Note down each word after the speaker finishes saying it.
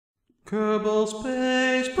Kerbal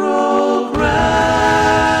Space Program!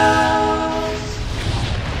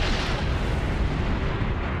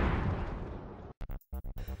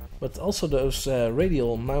 But also those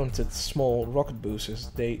radial mounted small rocket boosters,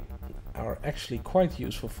 they are actually quite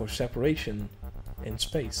useful for separation in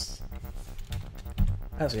space.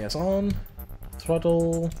 SES on,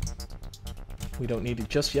 throttle. We don't need it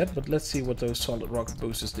just yet, but let's see what those solid rocket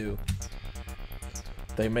boosters do.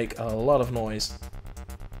 They make a lot of noise.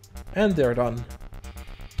 And they're done.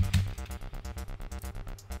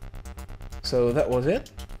 So that was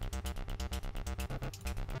it.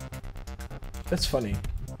 That's funny.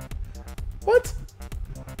 What?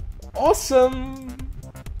 Awesome!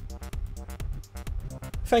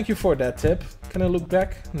 Thank you for that tip. Can I look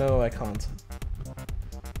back? No, I can't.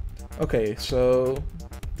 Okay, so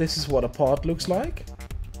this is what a pod looks like.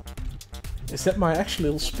 Is that my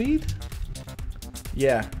actual speed?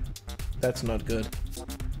 Yeah, that's not good.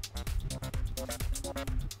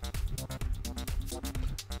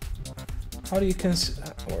 How do you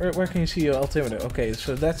where can you see your altimeter? Okay,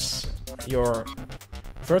 so that's your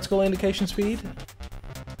vertical indication speed.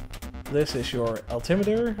 This is your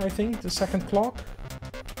altimeter, I think, the second clock.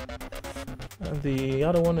 And the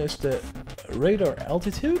other one is the radar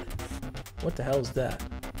altitude? What the hell is that?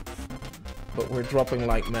 But we're dropping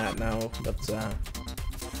like mad now, but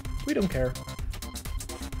we don't care.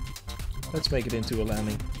 Let's make it into a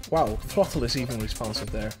landing. Wow, throttle is even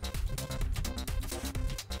responsive there.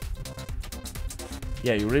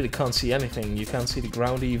 Yeah, you really can't see anything. You can't see the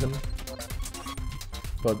ground even.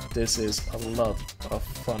 But this is a lot of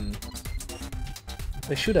fun.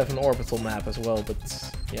 They should have an orbital map as well, but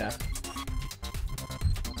yeah.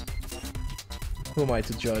 Who am I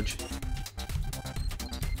to judge?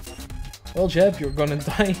 Well, Jeb, you're gonna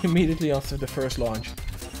die immediately after the first launch.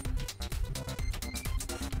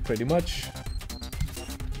 Pretty much.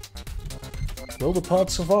 Will the pod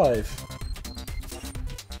survive?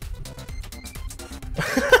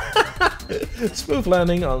 Smooth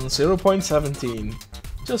landing on 0.17.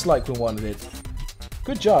 Just like we wanted it.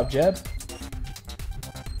 Good job, Jeb.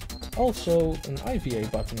 Also, an IVA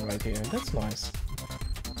button right here. That's nice.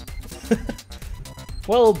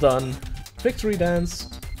 Well done. Victory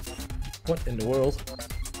dance. What in the world?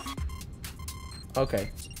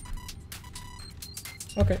 Okay.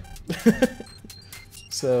 Okay.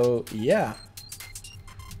 So, yeah.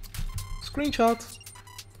 Screenshot.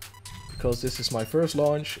 Because this is my first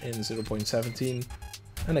launch in 0.17.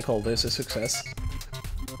 And I call this a success.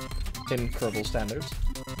 In Kerbal standards.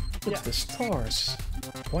 Look at the stars.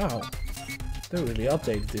 Wow. They really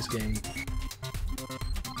updated this game.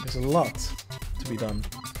 There's a lot to be done.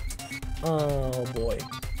 Oh boy.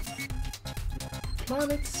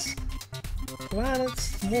 Planets.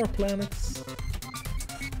 Planets. More planets.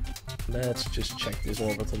 Let's just check this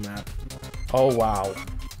orbital map. Oh wow.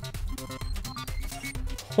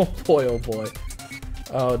 Oh boy, oh boy.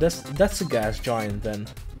 Oh, that's a gas giant then.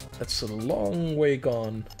 That's a long way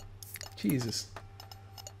gone. Jesus.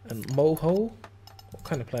 And Moho? What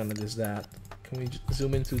kind of planet is that? Can we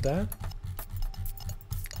zoom into that?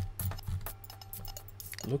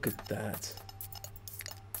 Look at that.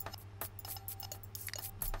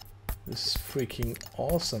 This is freaking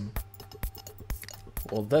awesome.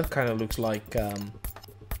 Well, that kind of looks like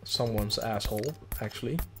someone's asshole,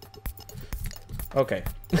 actually. Okay.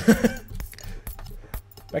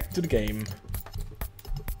 Back to the game.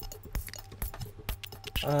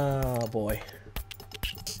 Ah, boy.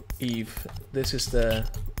 Eve. This is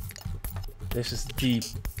deep.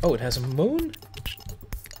 Oh, it has a moon?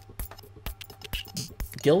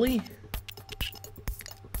 Gilly?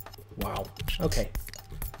 Wow. Okay.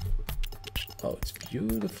 Oh, it's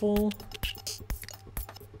beautiful.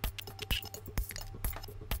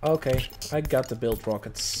 Okay, I got the build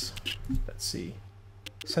rockets. Let's see.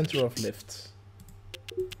 Center of lift.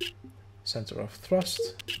 Center of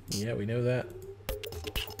thrust. Yeah, we know that.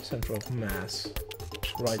 Center of mass.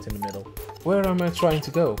 Right in the middle. Where am I trying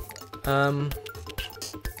to go?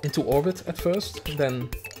 Into orbit at first, then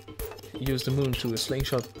use the moon to a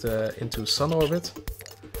slingshot into sun orbit,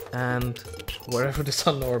 and wherever the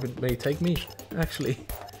sun orbit may take me, actually.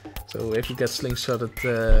 So if we get slingshotted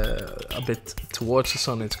a bit towards the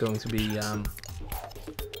sun, it's going to be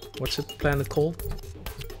what's the planet called?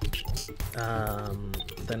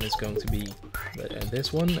 Then it's going to be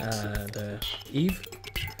this one, the Eve.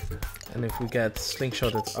 And if we get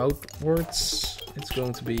slingshotted outwards, it's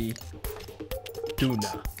going to be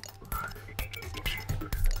Duna.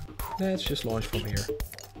 Let's just launch from here.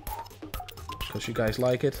 Because you guys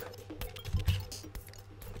like it.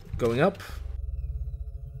 Going up.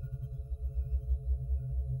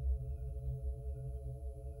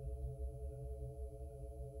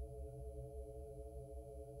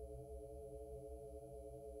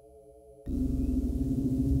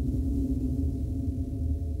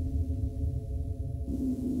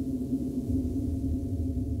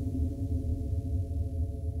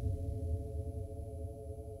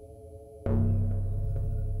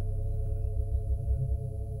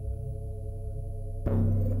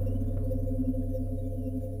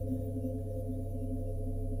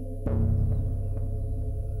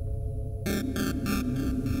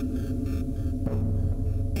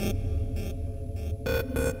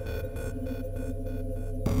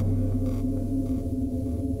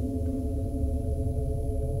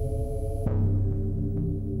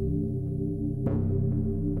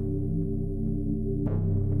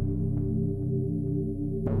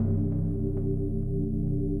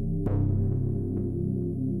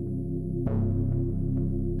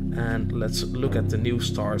 And let's look at the new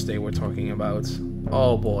stars they were talking about.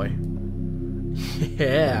 Oh boy.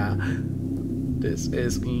 Yeah. This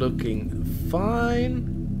is looking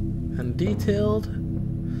fine and detailed.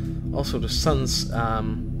 Also the sun's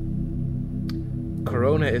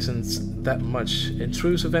corona isn't that much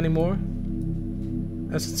intrusive anymore,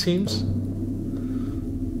 as it seems.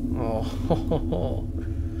 Oh,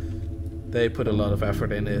 they put a lot of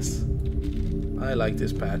effort in this. I like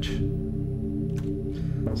this patch.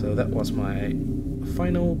 So that was my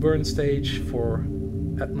final burn stage for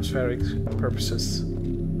atmospheric purposes.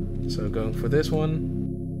 So going for this one.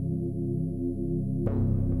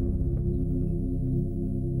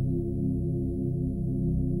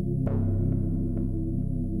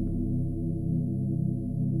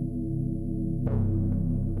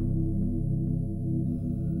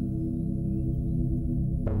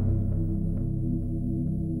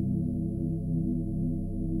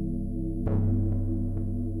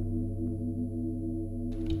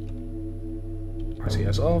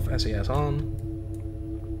 RCS off, SES on.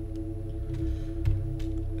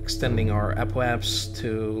 Extending our apoapse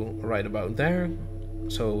to right about there.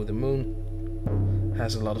 So the moon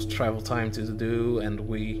has a lot of travel time to do, and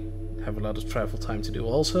we have a lot of travel time to do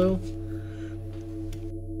also.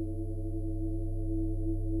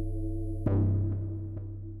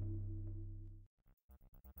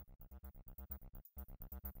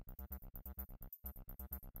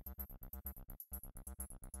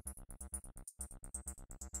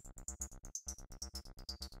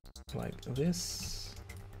 Like this.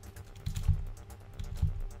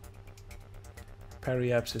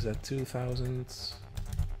 Periapse is at 2000.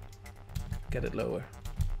 Get it lower.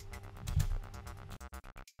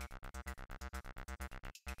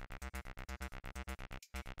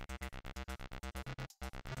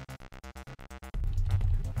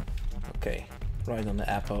 Okay, right on the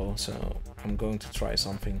apo, so I'm going to try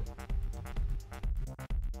something.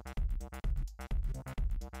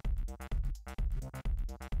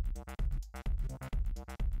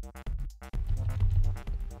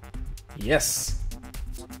 Yes!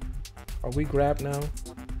 Are we grabbed now?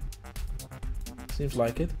 Seems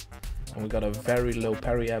like it. And we got a very low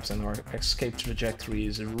periapse and our escape trajectory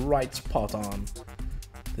is right spot on.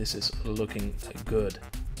 This is looking good.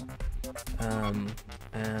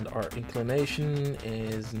 And our inclination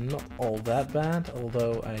is not all that bad,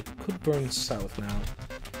 although I could burn south now,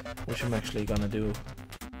 which I'm actually gonna do.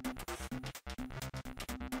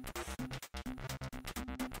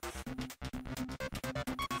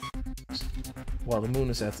 While the moon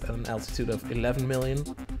is at an altitude of 11 million,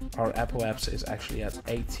 our apoapse is actually at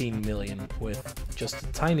 18 million with just a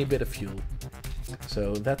tiny bit of fuel.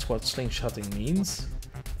 So that's what slingshotting means,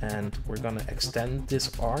 and we're gonna extend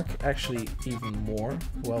this arc actually even more,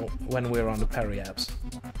 well, when we're on the periapse.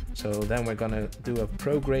 So then we're gonna do a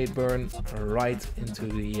prograde burn right into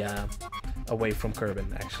the away from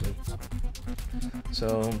Kerbal actually.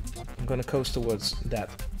 So I'm gonna coast towards that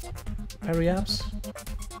periapse.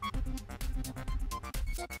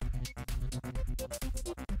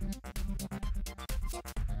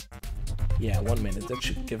 Yeah, 1 minute. That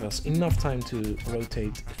should give us enough time to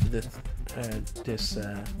rotate this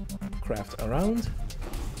craft around.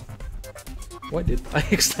 Why did I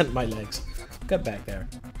extend my legs? Get back there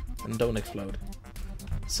and don't explode.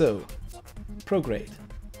 So, prograde,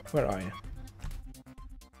 where are you?